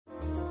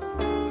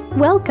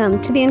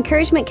Welcome to the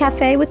Encouragement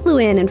Cafe with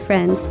Luann and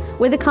friends,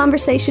 where the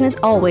conversation is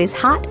always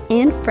hot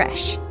and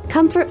fresh.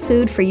 Comfort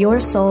food for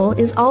your soul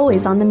is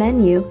always on the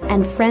menu,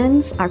 and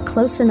friends are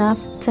close enough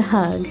to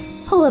hug.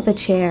 Pull up a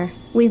chair.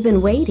 We've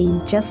been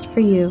waiting just for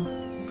you.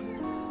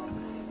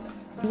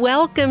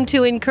 Welcome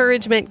to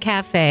Encouragement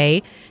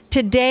Cafe.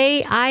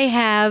 Today I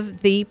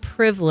have the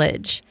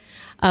privilege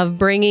of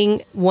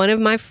bringing one of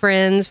my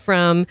friends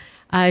from,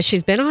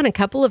 she's been on a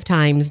couple of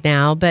times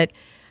now, but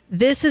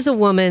this is a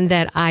woman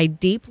that I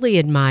deeply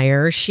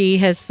admire. She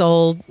has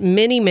sold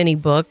many, many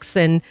books,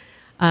 and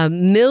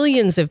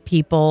millions of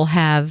people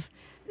have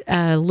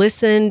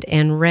listened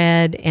and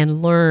read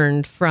and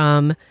learned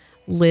from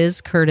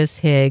Liz Curtis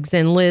Higgs.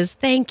 And Liz,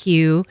 thank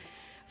you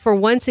for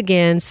once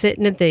again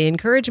sitting at the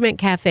Encouragement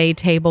Cafe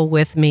table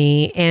with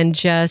me and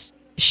just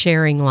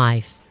sharing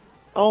life.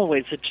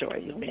 Always a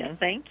joy, man.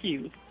 Thank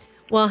you.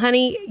 Well,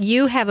 honey,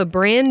 you have a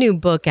brand new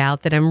book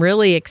out that I'm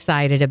really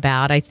excited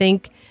about. I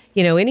think,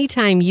 you know,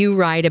 anytime you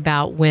write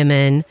about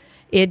women,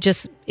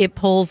 it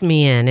pulls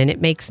me in and it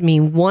makes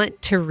me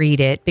want to read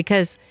it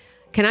because,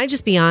 can I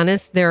just be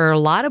honest, there are a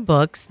lot of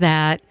books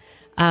that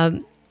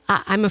I'm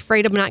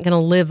afraid I'm not going to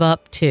live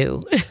up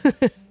to.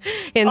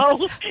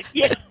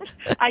 Yeah,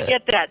 I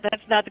get that.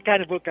 That's not the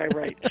kind of book I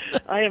write.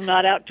 I am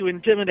not out to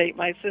intimidate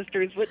my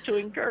sisters, but to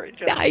encourage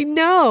them. I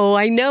know,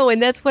 and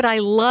that's what I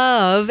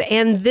love.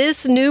 And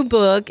this new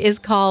book is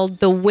called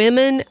The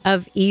Women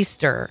of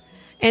Easter.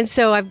 And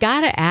so I've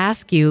got to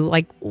ask you,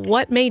 like,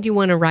 what made you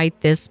want to write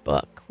this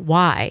book?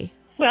 Why?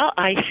 Well,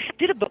 I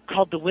did a book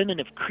called The Women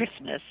of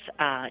Christmas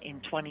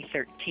in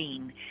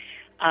 2013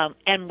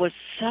 and was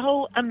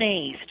so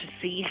amazed to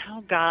see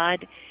how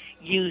God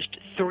used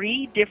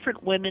three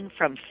different women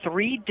from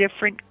three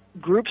different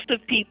groups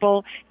of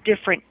people,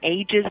 different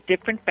ages,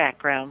 different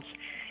backgrounds,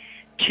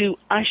 to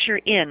usher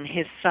in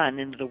his son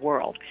into the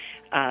world,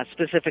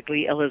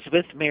 specifically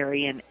Elizabeth,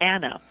 Mary, and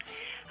Anna.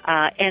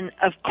 And,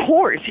 of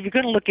course, if you're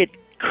going to look at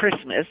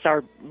Christmas,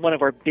 one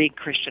of our big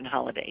Christian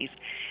holidays,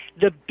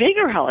 the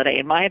bigger holiday,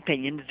 in my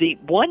opinion, the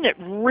one that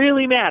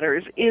really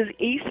matters, is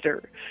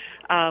Easter.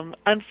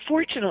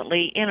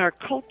 Unfortunately, in our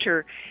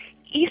culture,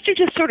 Easter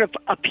just sort of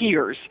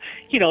appears.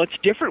 You know, it's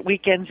different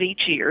weekends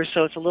each year,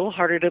 so it's a little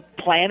harder to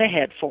plan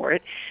ahead for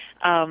it.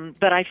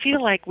 But I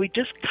feel like we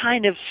just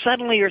kind of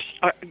suddenly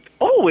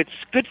it's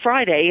Good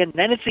Friday, and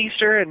then it's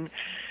Easter, and,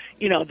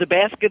 you know, the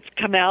baskets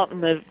come out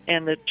and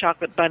the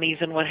chocolate bunnies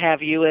and what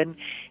have you, and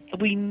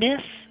we miss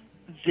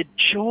the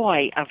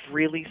joy of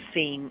really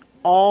seeing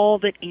all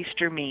that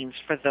Easter means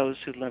for those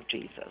who love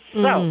Jesus.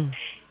 So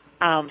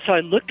I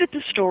looked at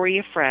the story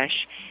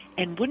afresh,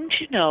 and wouldn't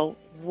you know,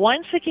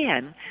 once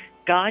again,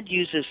 God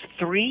uses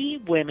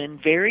three women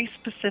very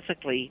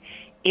specifically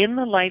in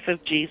the life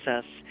of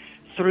Jesus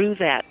through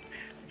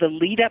the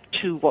lead up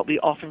to what we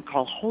often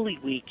call Holy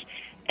Week,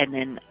 and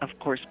then, of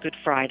course, Good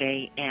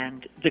Friday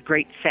and the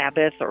Great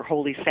Sabbath or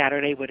Holy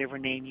Saturday, whatever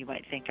name you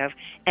might think of,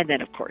 and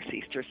then, of course,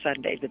 Easter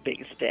Sunday, the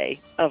biggest day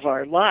of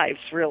our lives,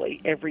 really,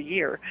 every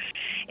year.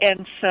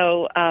 And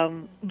so,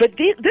 but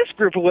this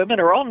group of women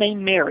are all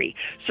named Mary.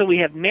 So we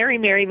have Mary,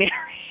 Mary, Mary,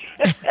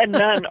 and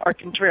none are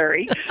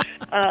contrary.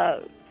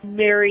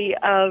 Mary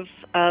of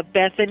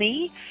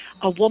Bethany,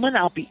 a woman,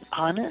 I'll be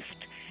honest,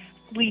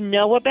 we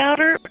know about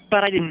her,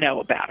 but I didn't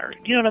know about her.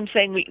 You know what I'm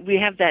saying? We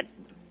have that,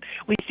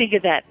 we think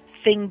of that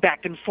thing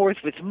back and forth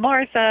with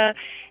Martha,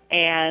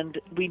 and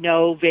we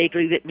know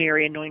vaguely that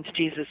Mary anoints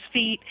Jesus'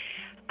 feet.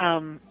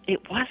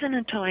 It wasn't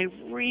until I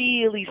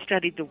really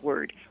studied the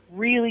Word,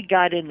 really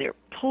got in there,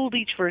 pulled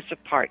each verse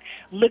apart,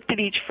 looked at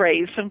each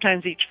phrase,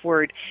 sometimes each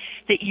word,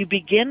 that you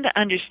begin to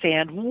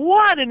understand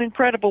what an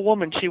incredible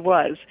woman she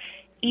was,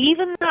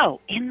 even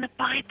though in the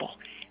Bible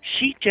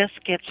she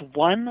just gets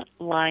one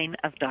line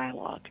of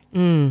dialogue.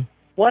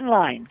 One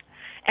line.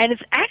 And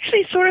it's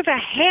actually sort of a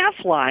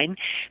half line,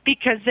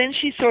 because then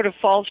she sort of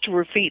falls to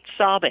her feet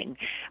sobbing.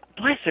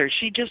 Bless her.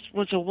 She just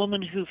was a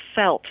woman who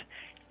felt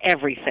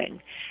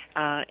everything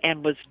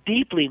and was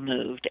deeply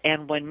moved.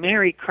 And when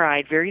Mary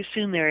cried, very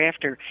soon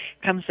thereafter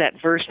comes that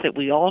verse that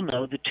we all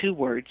know, the two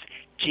words,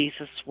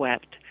 Jesus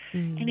wept.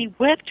 And he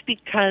wept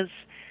because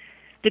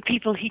the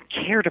people he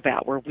cared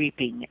about were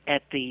weeping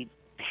at the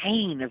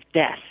pain of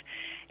death.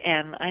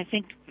 And I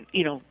think,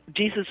 you know,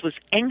 Jesus was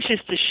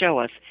anxious to show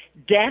us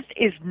death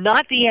is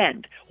not the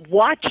end.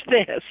 Watch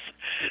this.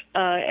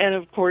 And,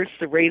 of course,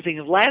 the raising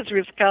of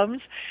Lazarus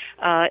comes.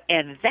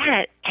 And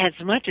that, as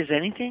much as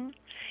anything,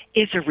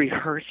 is a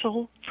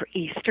rehearsal for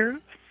Easter.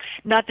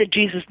 Not that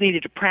Jesus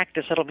needed to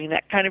practice. I don't mean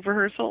that kind of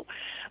rehearsal.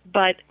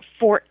 But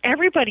for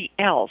everybody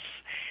else,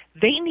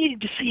 they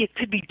needed to see it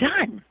could be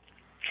done.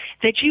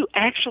 That you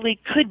actually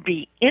could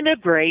be in a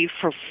grave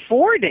for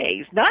 4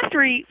 days, not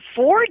 3,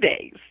 4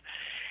 days.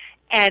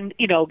 And,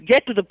 you know,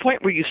 get to the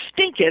point where you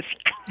stinketh,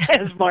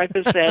 as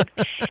Martha said,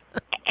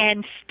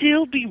 and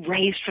still be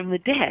raised from the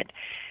dead.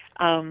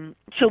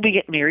 So we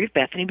get Mary of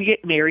Bethany, we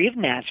get Mary of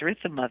Nazareth,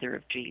 the mother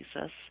of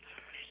Jesus.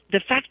 The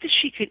fact that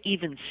she could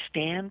even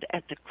stand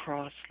at the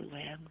cross,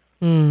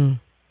 Luann.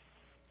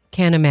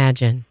 Can't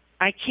imagine.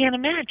 I can't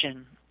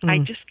imagine. I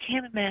just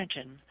can't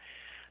imagine.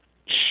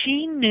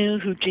 she knew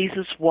who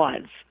Jesus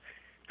was,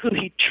 who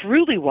he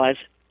truly was,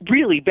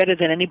 really better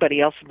than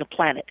anybody else on the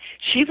planet.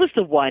 She was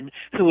the one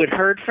who had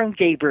heard from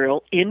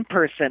Gabriel in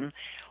person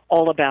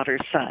all about her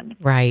son.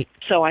 Right.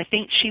 So I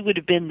think she would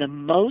have been the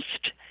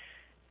most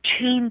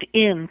tuned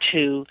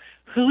into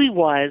who he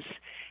was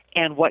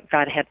and what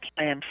God had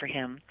planned for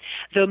him.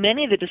 Though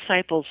many of the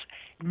disciples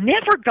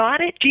never got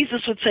it,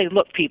 Jesus would say,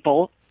 look,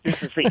 people,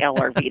 this is the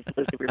LRV, the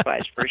Loosely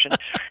Revised Version.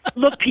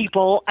 Look,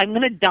 people, I'm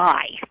going to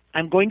die.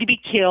 I'm going to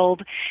be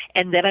killed,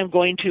 and then I'm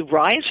going to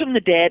rise from the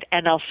dead,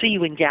 and I'll see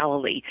you in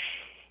Galilee.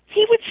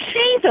 He would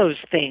say those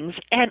things,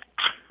 and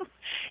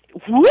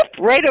whoop,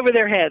 right over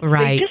their heads.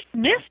 Right. They just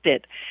missed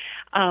it.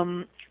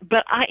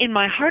 But in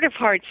my heart of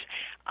hearts,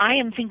 I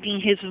am thinking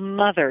his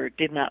mother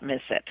did not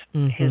miss it.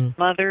 Mm-hmm. His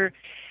mother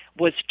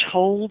was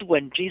told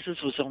when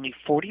Jesus was only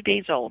 40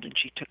 days old, and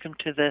she took him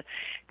to the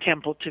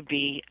temple to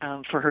be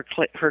for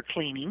her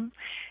cleaning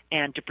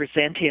and to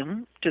present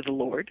him to the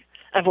Lord.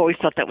 I've always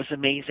thought that was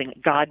amazing,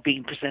 God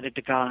being presented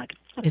to God.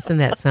 Isn't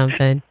that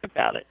something?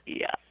 About it,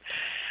 yeah.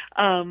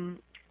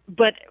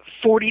 But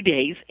 40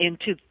 days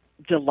into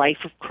the life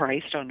of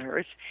Christ on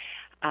earth,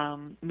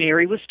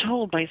 Mary was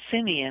told by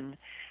Simeon,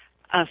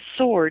 a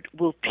sword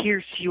will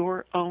pierce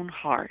your own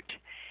heart.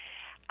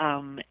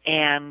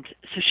 And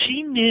so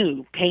she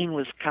knew pain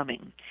was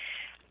coming.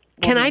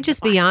 Can I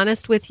just be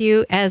honest with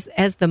you? As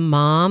the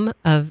mom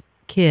of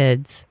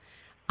kids,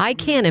 I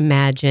can't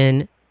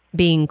imagine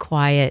being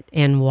quiet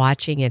and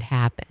watching it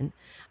happen.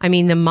 I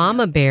mean, the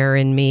mama bear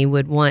in me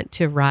would want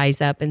to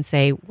rise up and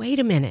say, wait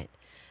a minute,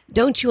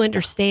 don't you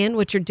understand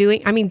what you're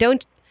doing? I mean,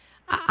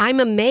 I'm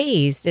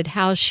amazed at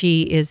how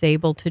she is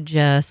able to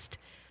just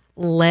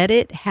let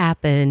it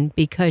happen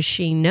because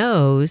she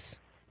knows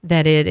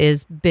that it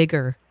is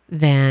bigger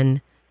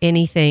than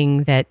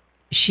anything that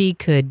she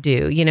could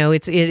do. You know,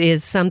 it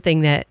is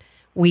something that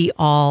we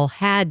all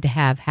had to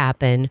have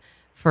happen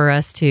for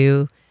us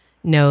to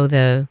know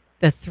the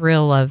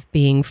thrill of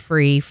being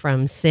free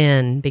from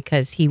sin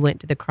because he went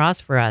to the cross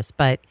for us.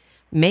 But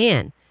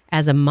man,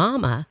 as a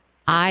mama,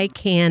 I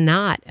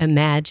cannot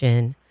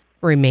imagine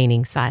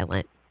remaining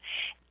silent.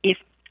 If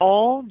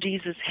all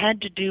Jesus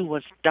had to do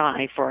was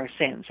die for our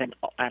sins, and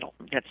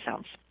that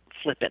sounds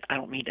flippant, I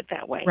don't mean it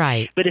that way.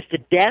 Right. But if the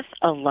death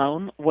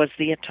alone was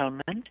the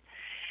atonement,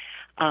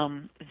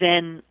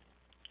 then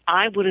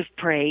I would have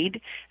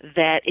prayed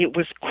that it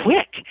was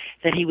quick,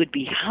 that he would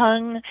be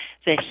hung,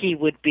 that he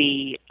would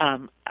be, a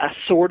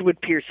sword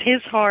would pierce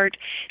his heart,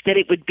 that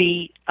it would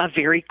be a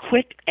very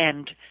quick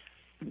and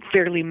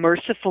fairly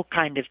merciful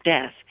kind of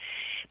death.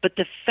 But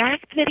the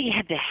fact that he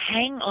had to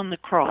hang on the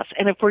cross,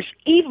 and of course,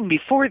 even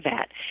before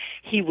that,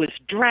 he was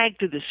dragged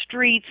through the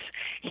streets,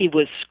 he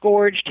was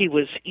scourged, he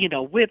was,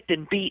 whipped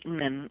and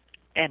beaten,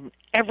 and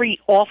every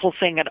awful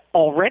thing had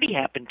already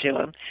happened to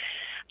him.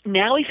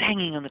 Now he's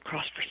hanging on the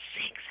cross for 6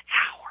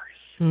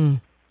 hours.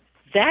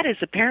 That is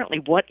apparently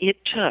what it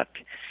took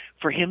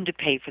for him to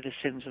pay for the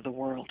sins of the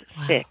world.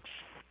 Wow. 6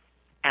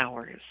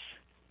 hours.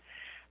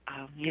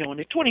 In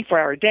a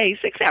 24-hour day,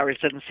 6 hours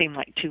doesn't seem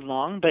like too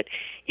long, but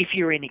if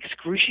you're in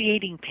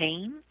excruciating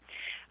pain,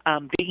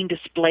 being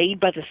displayed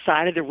by the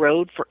side of the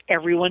road for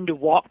everyone to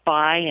walk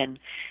by and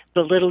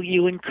belittle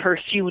you and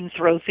curse you and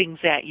throw things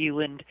at you,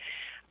 and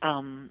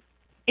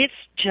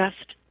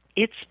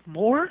it's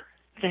more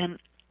than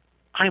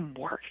I'm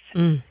worth.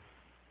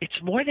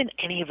 It's more than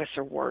any of us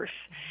are worth.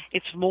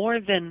 It's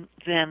more than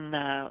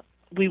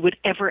we would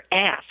ever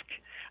ask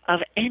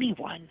of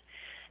anyone.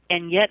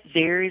 And yet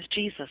there is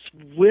Jesus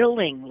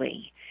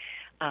willingly.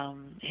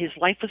 His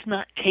life was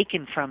not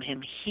taken from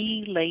him.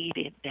 He laid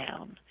it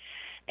down.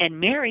 And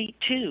Mary,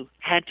 too,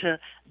 had to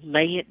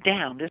lay it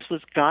down. This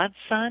was God's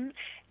son.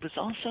 It was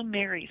also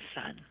Mary's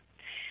son.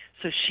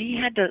 So she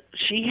had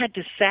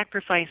to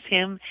sacrifice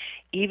him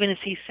even as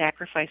he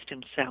sacrificed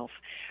himself.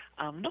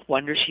 No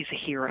wonder she's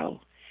a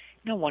hero.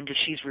 No wonder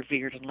she's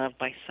revered and loved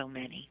by so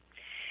many.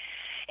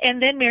 And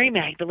then Mary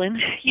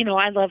Magdalene,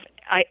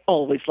 I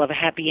always love a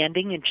happy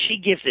ending, and she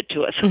gives it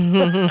to us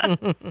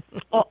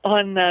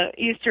on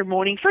Easter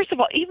morning. First of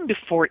all, even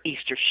before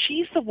Easter,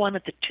 she's the one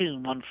at the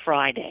tomb on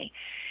Friday.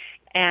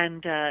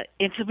 And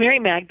so Mary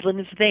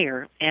Magdalene is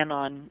there, and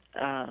on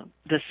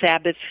the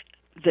Sabbath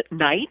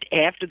night,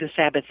 after the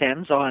Sabbath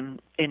ends on,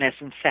 in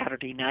essence,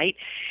 Saturday night,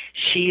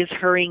 she is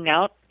hurrying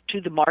out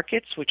to the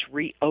markets, which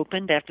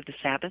reopened after the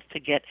Sabbath, to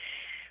get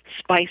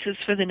spices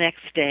for the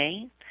next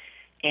day.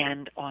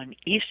 And on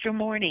Easter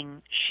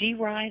morning, she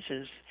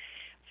rises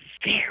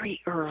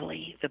very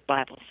early, the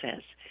Bible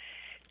says,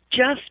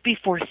 just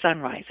before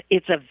sunrise.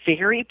 It's a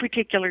very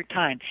particular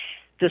time.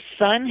 The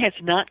sun has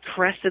not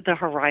crested the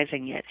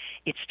horizon yet.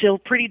 It's still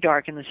pretty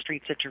dark in the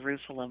streets of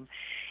Jerusalem.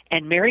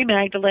 And Mary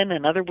Magdalene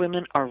and other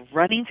women are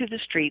running through the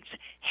streets,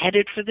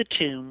 headed for the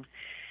tomb.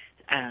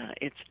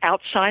 It's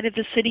outside of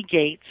the city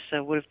gates, so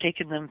it would have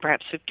taken them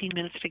perhaps 15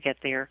 minutes to get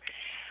there.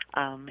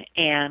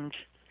 And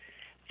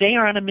they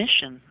are on a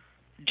mission.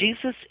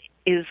 Jesus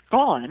is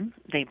gone,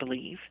 they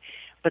believe,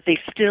 but they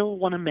still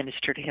want to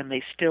minister to him.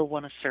 They still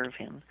want to serve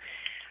him.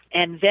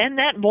 And then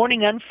that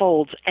morning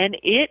unfolds, and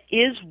it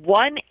is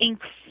one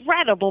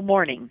incredible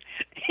morning.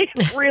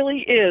 It really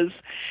is.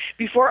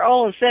 Before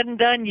all is said and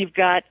done, you've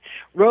got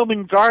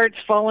Roman guards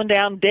falling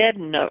down dead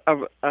and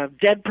a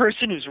dead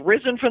person who's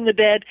risen from the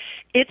dead.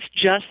 It's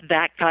just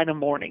that kind of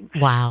morning.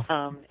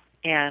 Wow.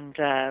 And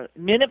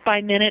minute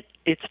by minute,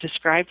 it's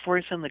described for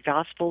us in the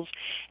Gospels,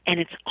 and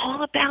it's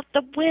all about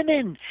the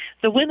women.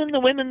 The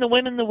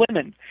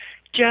women.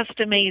 Just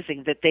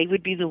amazing that they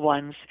would be the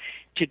ones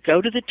to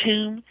go to the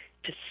tomb,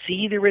 to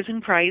see the risen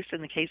Christ,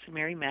 in the case of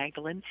Mary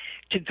Magdalene,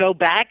 to go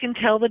back and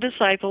tell the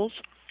disciples,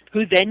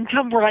 who then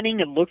come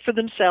running and look for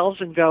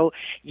themselves and go,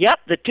 yep,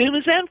 the tomb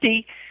is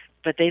empty,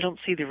 but they don't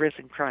see the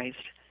risen Christ.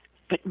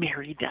 But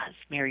Mary does.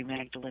 Mary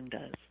Magdalene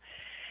does.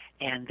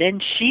 And then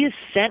she is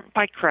sent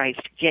by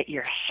Christ. Get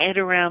your head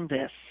around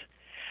this.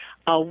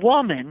 A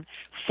woman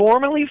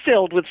formerly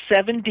filled with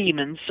 7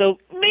 demons, so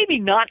maybe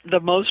not the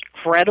most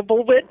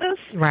credible witness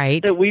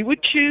that we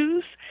would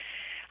choose.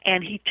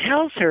 And he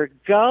tells her,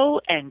 go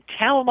and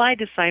tell my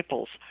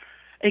disciples.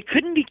 It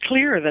couldn't be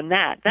clearer than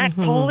that. That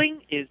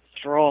calling is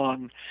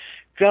strong.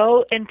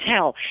 Go and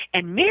tell.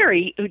 And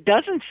Mary, who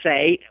doesn't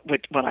say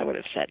what I would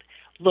have said,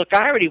 look,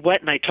 I already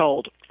went and I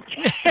told.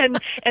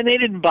 and they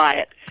didn't buy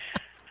it.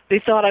 They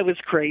thought I was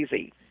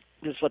crazy,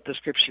 is what the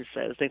scripture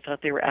says. They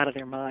thought they were out of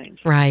their minds.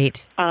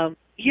 Right.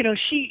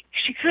 She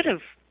could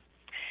have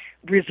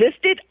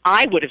resisted.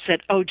 I would have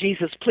said, oh,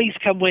 Jesus, please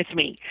come with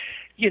me.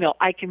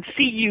 I can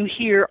see you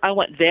here. I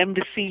want them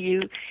to see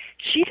you.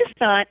 She does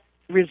not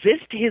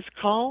resist his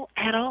call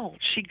at all.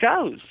 She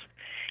goes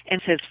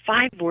and says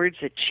 5 words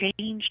that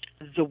changed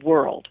the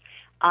world.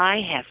 I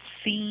have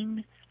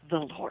seen the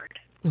Lord.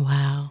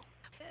 Wow.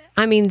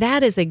 I mean,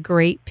 that is a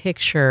great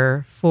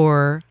picture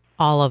for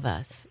all of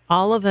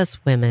us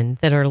women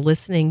that are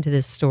listening to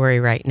this story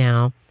right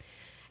now.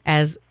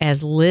 As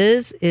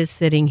Liz is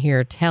sitting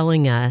here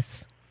telling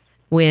us,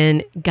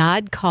 when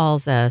God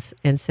calls us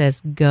and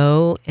says,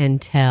 go and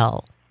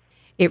tell,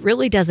 it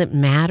really doesn't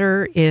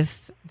matter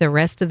if the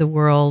rest of the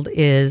world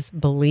is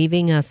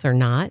believing us or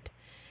not.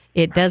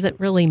 It doesn't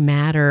really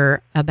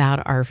matter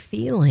about our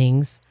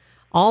feelings.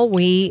 All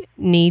we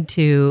need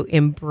to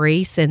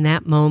embrace in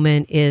that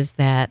moment is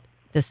that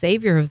the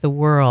Savior of the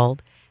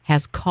world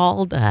has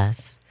called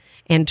us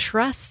and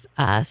trusts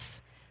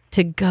us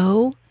to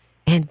go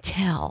and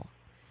tell.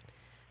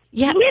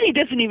 Yeah. And he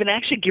doesn't even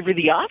actually give her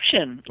the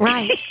option.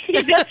 Right.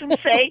 He doesn't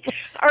say,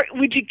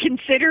 would you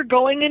consider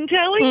going and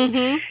telling?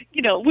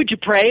 Mm-hmm. Would you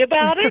pray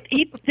about it?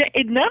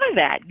 None of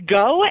that.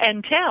 Go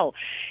and tell.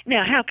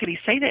 Now, how could he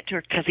say that to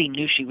her? Because he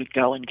knew she would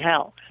go and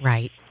tell.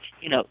 Right.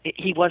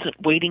 He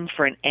wasn't waiting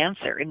for an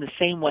answer in the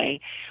same way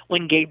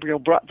when Gabriel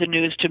brought the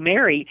news to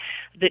Mary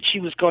that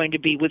she was going to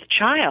be with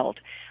child.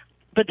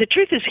 But the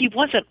truth is, he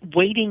wasn't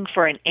waiting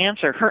for an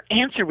answer. Her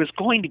answer was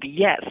going to be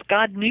yes.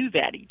 God knew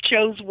that. He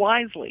chose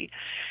wisely.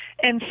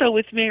 And so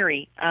with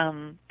Mary,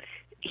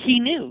 he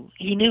knew.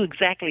 He knew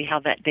exactly how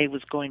that day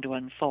was going to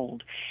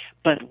unfold.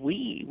 But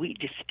we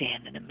just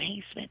stand in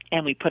amazement,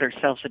 and we put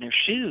ourselves in her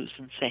shoes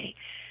and say,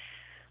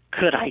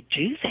 could I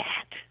do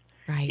that?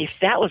 Right. If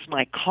that was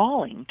my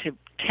calling, to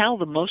tell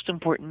the most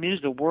important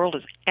news the world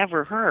has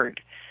ever heard,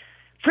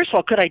 first of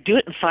all, could I do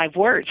it in 5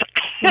 words?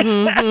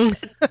 Mm-hmm.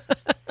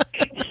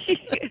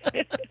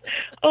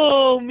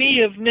 Oh,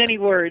 me of many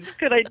words.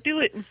 Could I do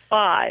it in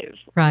 5?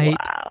 Right.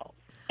 Wow.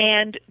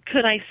 And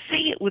could I say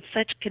it with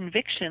such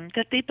conviction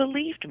that they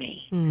believed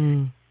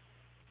me?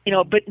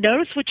 But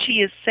notice what she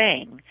is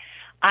saying.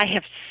 I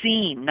have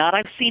seen, not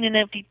I've seen an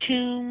empty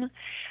tomb,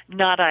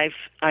 not I've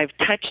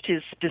touched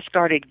his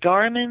discarded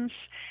garments.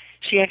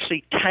 She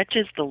actually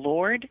touches the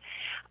Lord.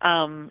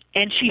 And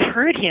she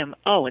heard him,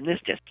 and this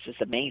just is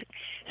amazing,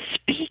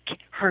 speak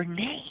her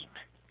name.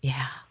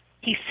 Yeah.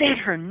 He said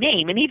her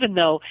name, and even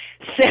though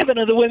 7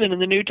 of the women in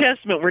the New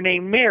Testament were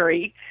named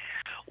Mary,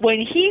 when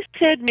he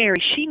said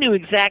Mary, she knew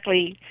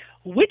exactly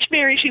which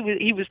Mary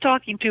he was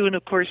talking to, and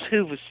of course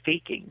who was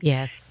speaking.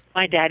 Yes.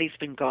 My daddy's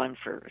been gone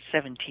for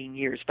 17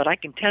 years, but I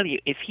can tell you,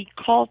 if he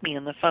called me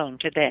on the phone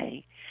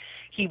today,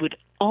 he would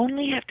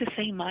only have to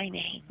say my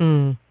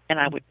name, and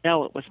I would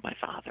know it was my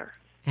father.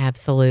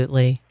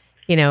 Absolutely.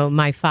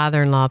 My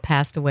father-in-law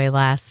passed away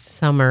last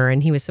summer,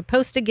 and he was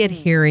supposed to get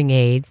hearing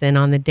aids. And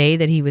on the day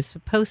that he was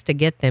supposed to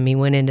get them, he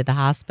went into the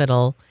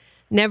hospital,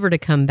 never to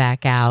come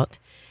back out.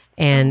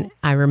 And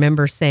I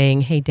remember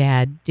saying, hey,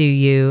 Dad, do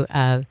you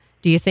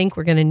think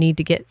we're going to need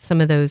to get some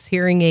of those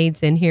hearing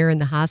aids in here in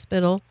the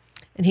hospital?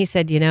 And he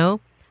said,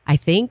 I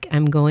think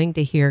I'm going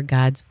to hear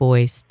God's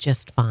voice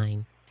just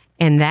fine.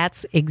 And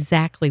that's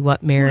exactly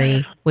what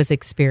Mary was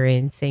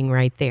experiencing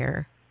right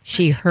there.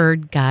 She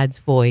heard God's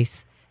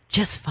voice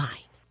just fine.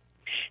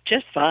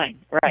 Just fine,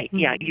 right? Mm-hmm.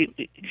 Yeah,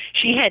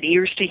 she had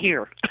ears to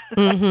hear.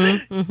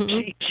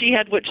 She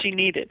had what she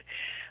needed,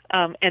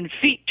 and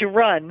feet to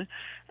run,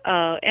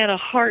 and a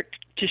heart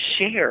to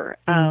share.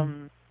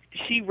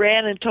 She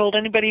ran and told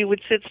anybody who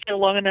would sit still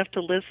long enough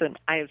to listen,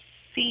 I have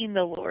seen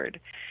the Lord.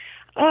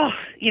 Oh,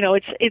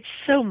 it's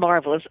so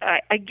marvelous.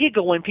 I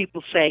giggle when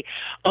people say,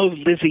 "Oh,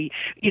 Lizzie,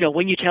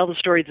 when you tell the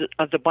stories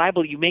of the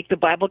Bible, you make the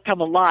Bible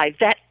come alive."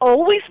 That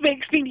always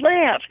makes me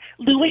laugh.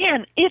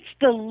 Luann, it's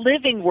the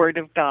living Word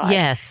of God.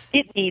 Yes.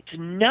 It needs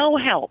no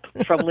help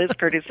from Liz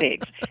Curtis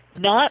Higgs,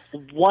 not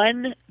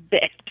one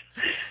bit.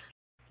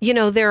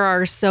 There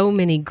are so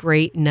many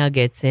great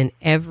nuggets in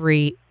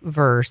every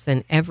verse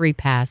and every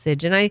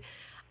passage, and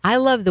I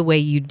love the way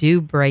you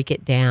do break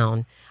it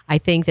down. I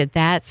think that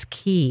that's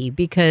key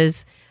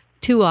because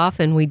too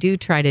often we do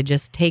try to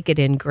just take it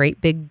in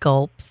great big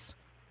gulps,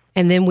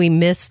 and then we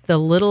miss the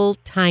little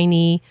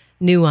tiny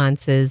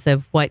nuances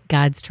of what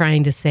God's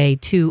trying to say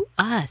to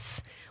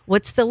us.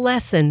 What's the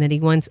lesson that he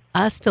wants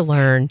us to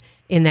learn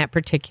in that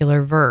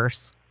particular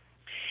verse?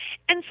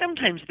 And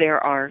sometimes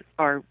there are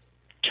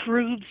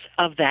truths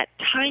of that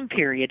time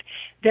period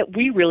that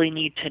we really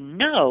need to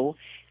know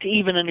to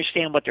even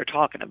understand what they're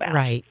talking about.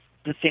 Right.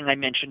 The thing I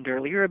mentioned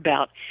earlier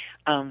about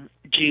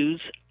Jews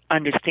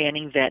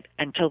understanding that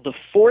until the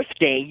fourth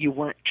day you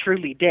weren't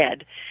truly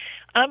dead.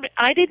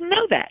 I didn't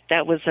know that.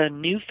 That was a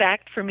new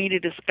fact for me to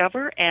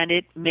discover, and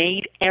it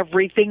made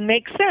everything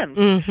make sense.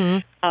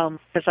 Mm-hmm.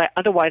 Because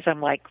otherwise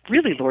I'm like,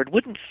 really, Lord,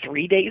 wouldn't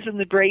 3 days in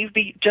the grave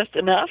be just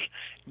enough?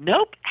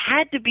 Nope,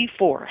 had to be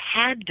 4,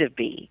 had to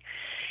be.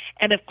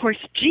 And of course,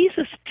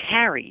 Jesus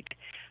tarried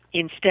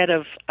instead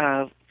of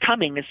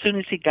coming as soon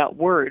as he got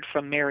word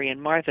from Mary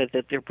and Martha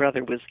that their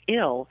brother was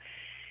ill.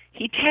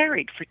 He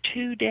tarried for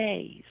 2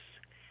 days.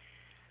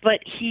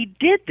 But he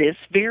did this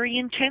very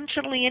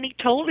intentionally, and he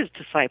told his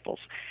disciples,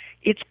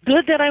 it's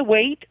good that I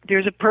wait.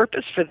 There's a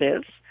purpose for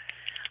this.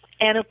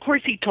 And of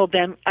course, he told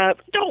them,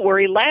 don't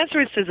worry,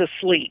 Lazarus is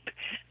asleep.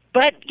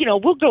 But,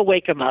 we'll go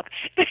wake him up.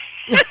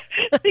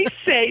 They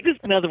say, this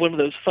is another one of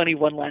those funny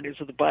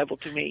one-liners of the Bible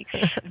to me.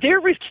 Their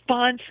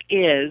response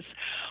is,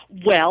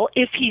 well,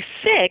 if he's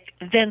sick,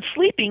 then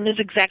sleeping is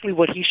exactly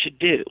what he should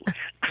do.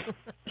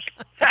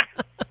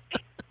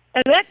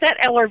 And that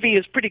LRV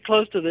is pretty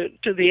close to the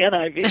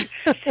NIV.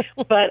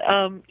 But,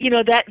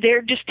 that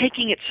they're just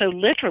taking it so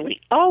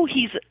literally. Oh,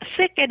 he's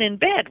sick and in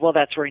bed. Well,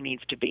 that's where he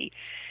needs to be.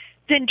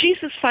 Then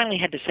Jesus finally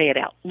had to say it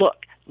out.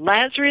 Look,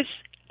 Lazarus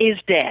is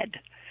dead.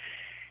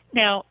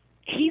 Now,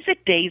 he's a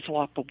day's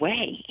walk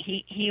away.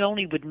 He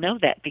only would know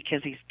that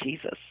because he's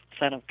Jesus,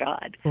 Son of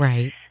God.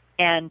 Right.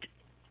 And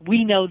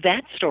we know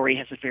that story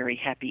has a very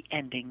happy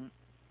ending,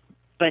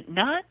 but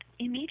not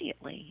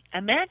immediately.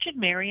 Imagine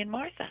Mary and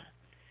Martha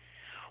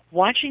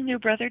watching their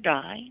brother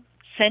die,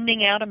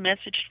 sending out a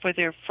message for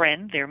their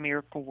friend, their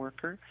miracle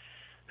worker,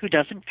 who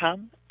doesn't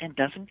come and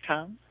doesn't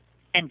come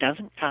and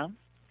doesn't come.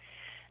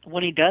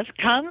 When he does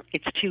come,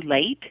 it's too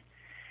late.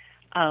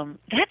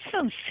 That's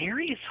some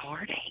serious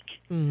heartache.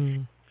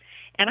 Mm.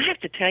 And I have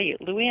to tell you,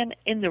 Luann,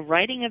 in the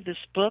writing of this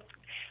book,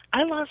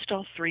 I lost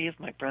all 3 of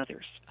my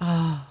brothers.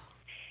 Oh.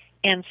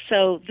 And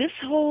so this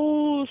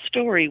whole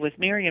story with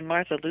Mary and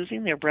Martha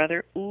losing their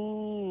brother,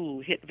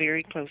 hit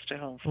very close to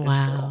home for this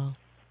girl.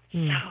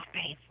 Mm. So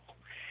painful.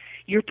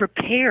 You're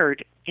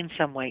prepared in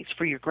some ways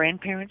for your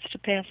grandparents to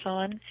pass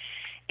on,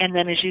 and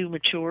then as you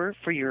mature,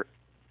 for your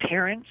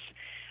parents.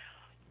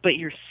 But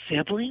your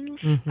siblings,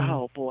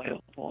 oh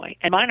boy.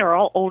 And mine are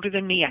all older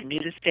than me. I knew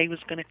this day was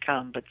going to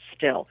come, but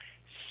still,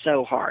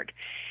 so hard.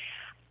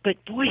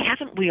 But boy,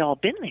 haven't we all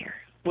been there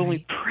when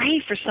we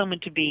pray for someone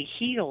to be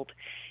healed,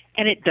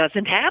 and it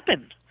doesn't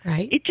happen.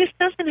 Right. It just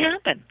doesn't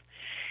happen.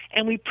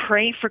 And we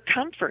pray for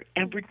comfort,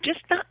 and we're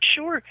just not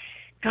sure,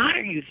 God,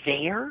 are you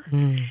there?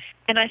 Mm.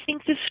 And I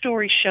think this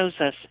story shows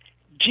us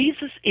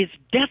Jesus is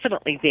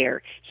definitely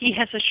there. He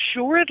has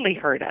assuredly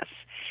heard us.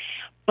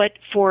 But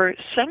for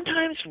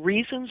sometimes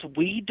reasons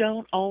we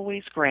don't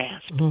always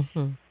grasp,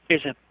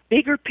 there's a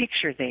bigger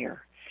picture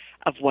there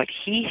of what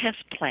he has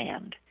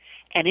planned,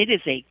 and it is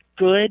a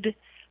good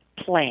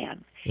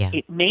plan. Yeah.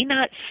 It may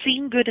not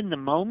seem good in the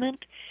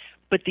moment,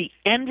 but the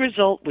end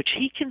result, which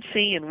he can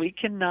see and we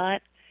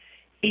cannot,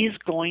 is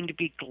going to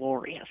be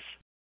glorious.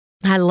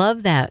 I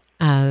love that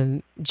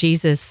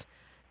Jesus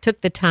took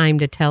the time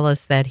to tell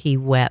us that he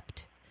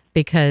wept,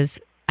 because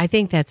I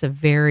think that's a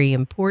very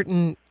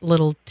important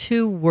little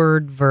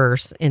 2-word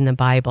verse in the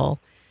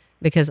Bible,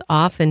 because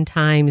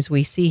oftentimes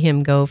we see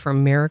him go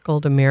from miracle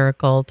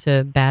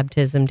to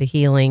baptism to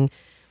healing,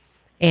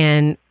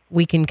 and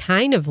we can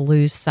kind of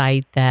lose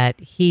sight that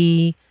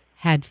he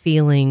had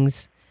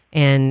feelings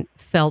and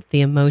felt the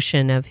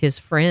emotion of his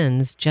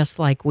friends just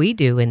like we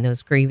do in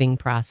those grieving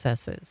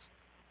processes.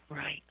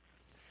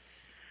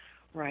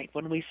 Right.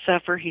 When we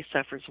suffer, he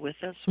suffers with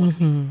us. When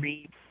we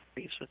grieve, he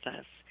grieves with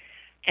us.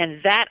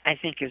 And that, I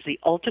think, is the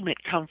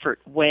ultimate comfort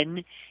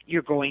when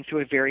you're going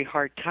through a very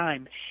hard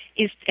time.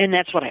 And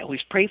that's what I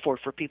always pray for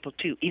people,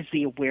 too, is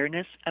the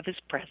awareness of his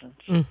presence.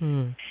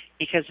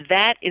 Because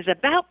that is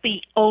about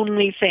the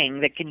only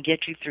thing that can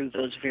get you through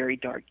those very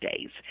dark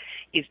days,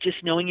 is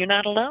just knowing you're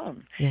not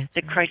alone,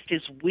 that Christ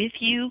is with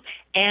you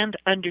and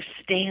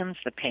understands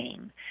the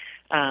pain.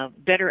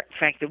 Better, in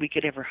fact, than we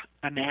could ever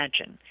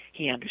imagine.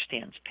 He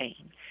understands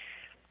pain.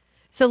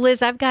 So,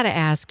 Liz, I've got to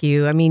ask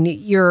you, I mean,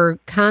 you're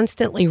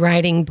constantly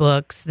writing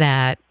books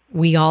that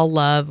we all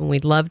love and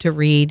we'd love to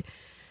read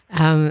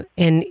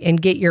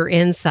and get your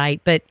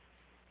insight. But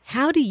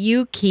how do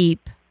you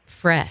keep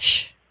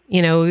fresh?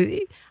 You know,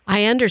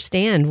 I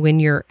understand when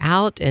you're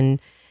out and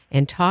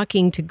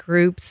talking to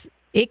groups,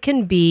 it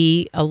can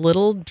be a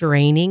little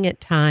draining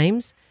at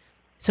times.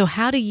 So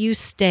how do you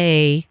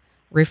stay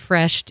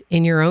refreshed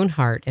in your own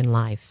heart and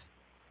life?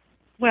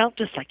 Well,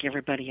 just like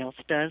everybody else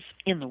does,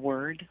 in the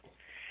Word.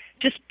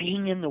 Just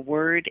being in the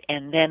Word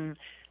and then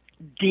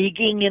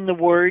digging in the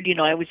Word. You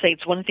know, I would say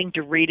it's one thing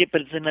to read it,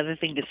 but it's another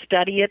thing to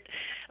study it,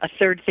 a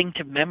third thing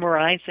to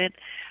memorize it.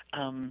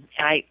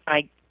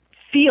 I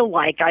feel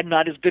like I'm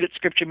not as good at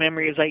Scripture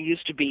memory as I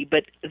used to be,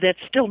 but that's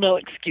still no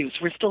excuse.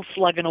 We're still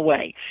slugging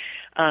away.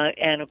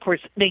 And, of course,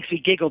 it makes me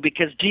giggle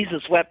because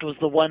Jesus wept was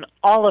the one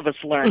all of us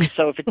learned.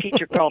 So if a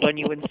teacher called on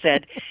you and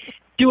said,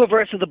 do a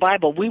verse of the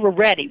Bible, we were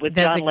ready with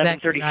John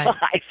 11:35.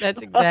 Right.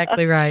 That's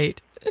exactly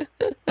right.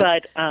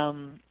 But,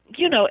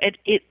 you know,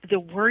 the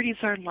Word is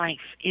our life.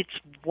 It's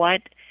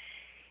what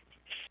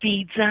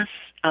feeds us,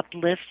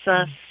 uplifts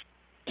us,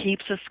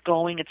 keeps us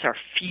going. It's our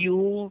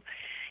fuel.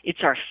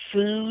 It's our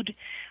food.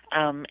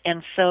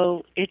 And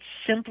so it's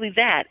simply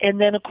that. And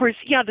then, of course,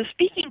 yeah, the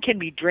speaking can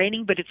be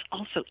draining, but it's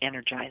also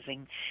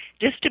energizing.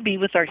 Just to be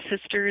with our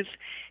sisters,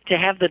 to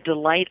have the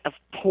delight of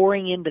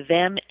pouring into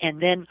them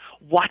and then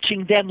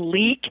watching them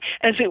leak,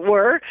 as it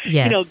were,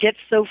 yes. You know, get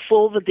so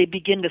full that they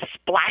begin to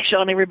splash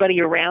on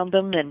everybody around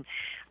them. And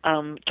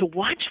to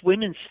watch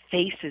women's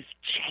faces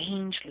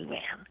change,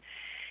 Luann,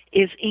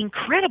 is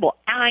incredible.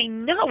 I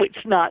know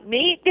it's not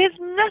me. It has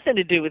nothing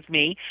to do with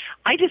me.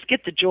 I just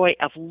get the joy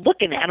of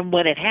looking at them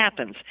when it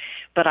happens.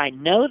 But I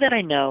know that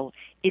I know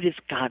it is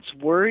God's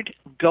Word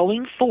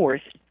going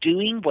forth,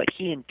 doing what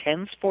He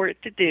intends for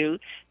it to do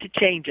to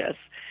change us.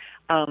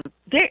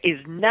 There is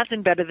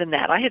nothing better than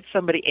that. I had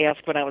somebody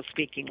ask when I was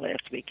speaking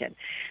last weekend,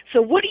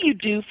 so what do you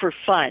do for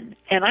fun?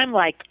 And I'm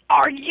like,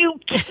 are you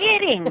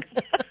kidding?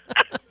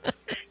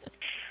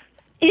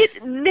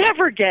 It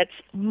never gets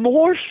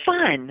more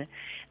fun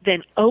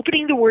than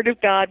opening the Word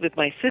of God with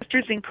my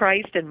sisters in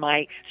Christ and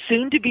my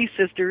soon-to-be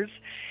sisters,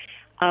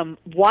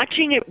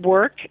 watching it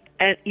work,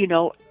 you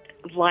know,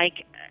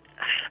 like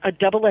a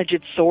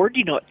double-edged sword.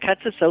 You know, it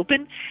cuts us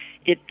open.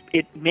 It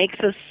makes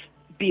us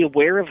be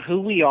aware of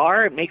who we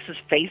are. It makes us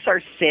face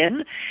our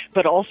sin,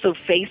 but also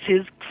face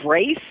His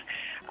grace.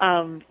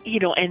 You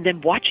know, and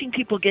then watching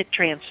people get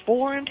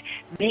transformed,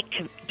 make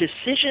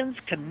decisions,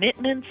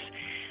 commitments,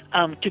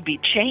 to be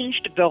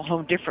changed, to go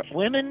home different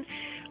women.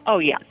 Oh,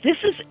 yeah, this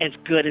is as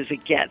good as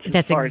it gets.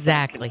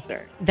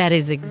 That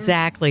is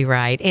exactly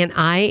right. And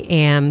I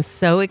am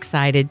so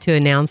excited to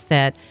announce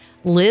that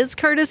Liz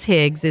Curtis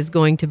Higgs is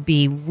going to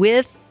be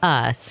with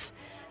us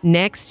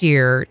next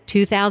year,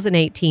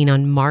 2018,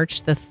 on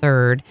March the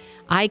 3rd.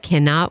 I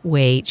cannot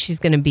wait. She's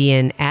going to be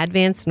in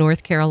Advance,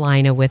 North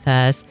Carolina with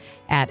us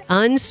at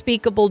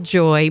Unspeakable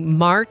Joy.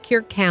 Mark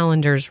your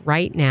calendars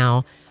right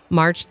now,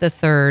 March the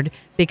 3rd,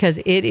 because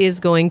it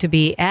is going to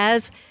be,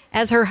 as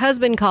her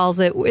husband calls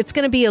it, it's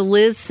going to be a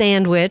Liz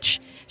sandwich.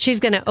 She's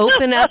going to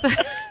open up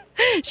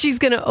she's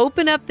going to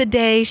open up the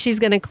day, she's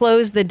going to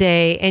close the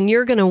day, and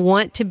you're going to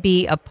want to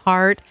be a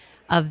part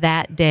of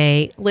that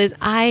day. Liz,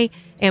 I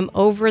am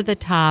over the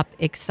top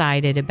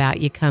excited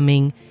about you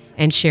coming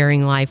and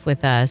sharing life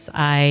with us.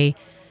 I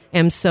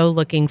am so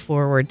looking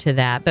forward to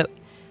that. But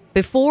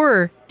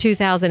before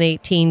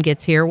 2018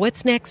 gets here,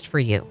 what's next for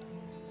you?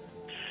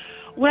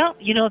 Well,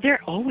 you know,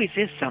 there always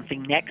is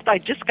something next. I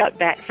just got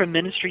back from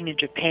ministering in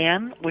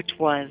Japan, which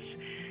was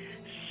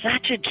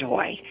such a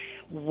joy.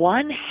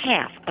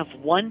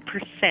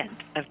 0.5%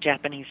 of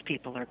Japanese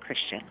people are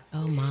Christian.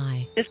 Oh,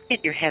 my. Just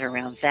get your head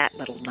around that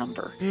little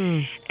number.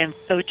 And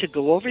so to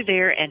go over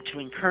there and to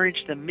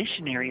encourage the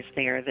missionaries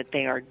there that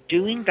they are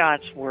doing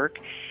God's work,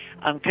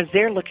 because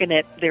they're looking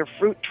at their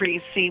fruit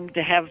trees seem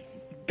to have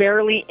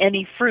barely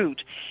any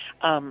fruit.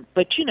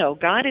 But, you know,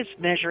 God is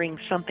measuring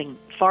something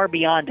far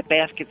beyond a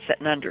basket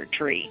sitting under a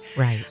tree.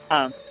 Right.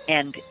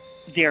 And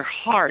their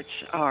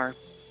hearts are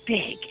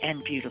big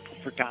and beautiful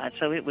for God.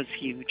 So it was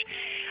huge.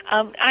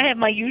 I have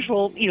my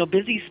usual, you know,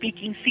 busy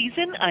speaking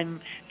season.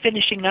 I'm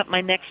finishing up my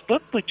next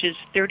book, which is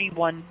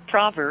 31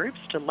 Proverbs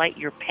to Light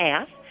Your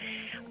Path.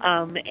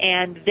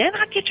 And then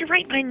I'll get to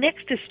write my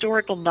next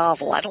historical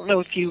novel. I don't know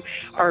if you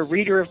are a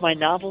reader of my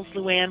novels,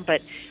 Luann,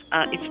 but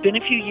it's been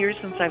a few years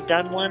since I've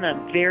done one.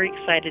 I'm very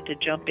excited to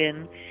jump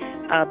in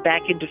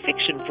back into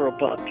fiction for a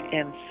book.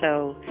 And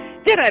so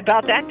then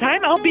about that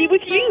time, I'll be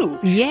with you.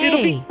 Yay.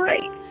 It'll be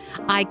great.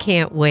 I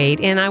can't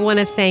wait. And I want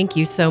to thank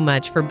you so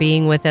much for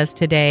being with us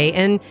today.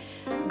 And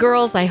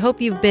girls, I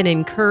hope you've been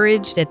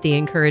encouraged at the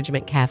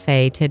Encouragement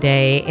Cafe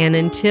today. And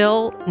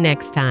until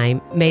next time,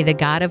 may the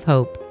God of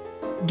hope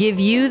give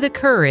you the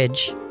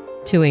courage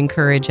to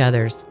encourage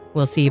others.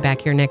 We'll see you back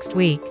here next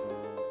week.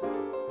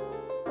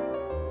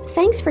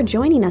 Thanks for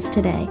joining us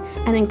today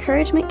at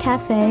Encouragement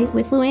Cafe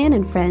with Luann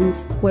and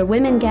friends, where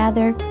women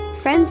gather,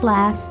 friends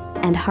laugh,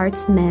 and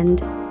hearts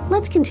mend.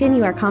 Let's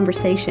continue our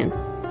conversation.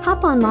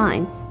 Hop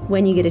online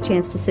when you get a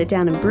chance to sit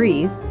down and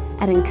breathe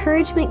at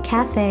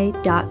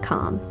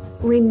encouragementcafe.com.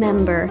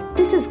 Remember,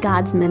 this is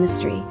God's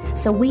ministry,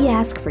 so we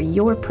ask for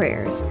your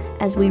prayers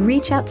as we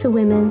reach out to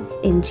women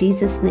in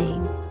Jesus'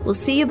 name. We'll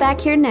see you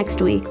back here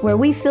next week where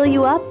we fill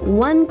you up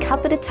one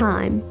cup at a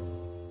time.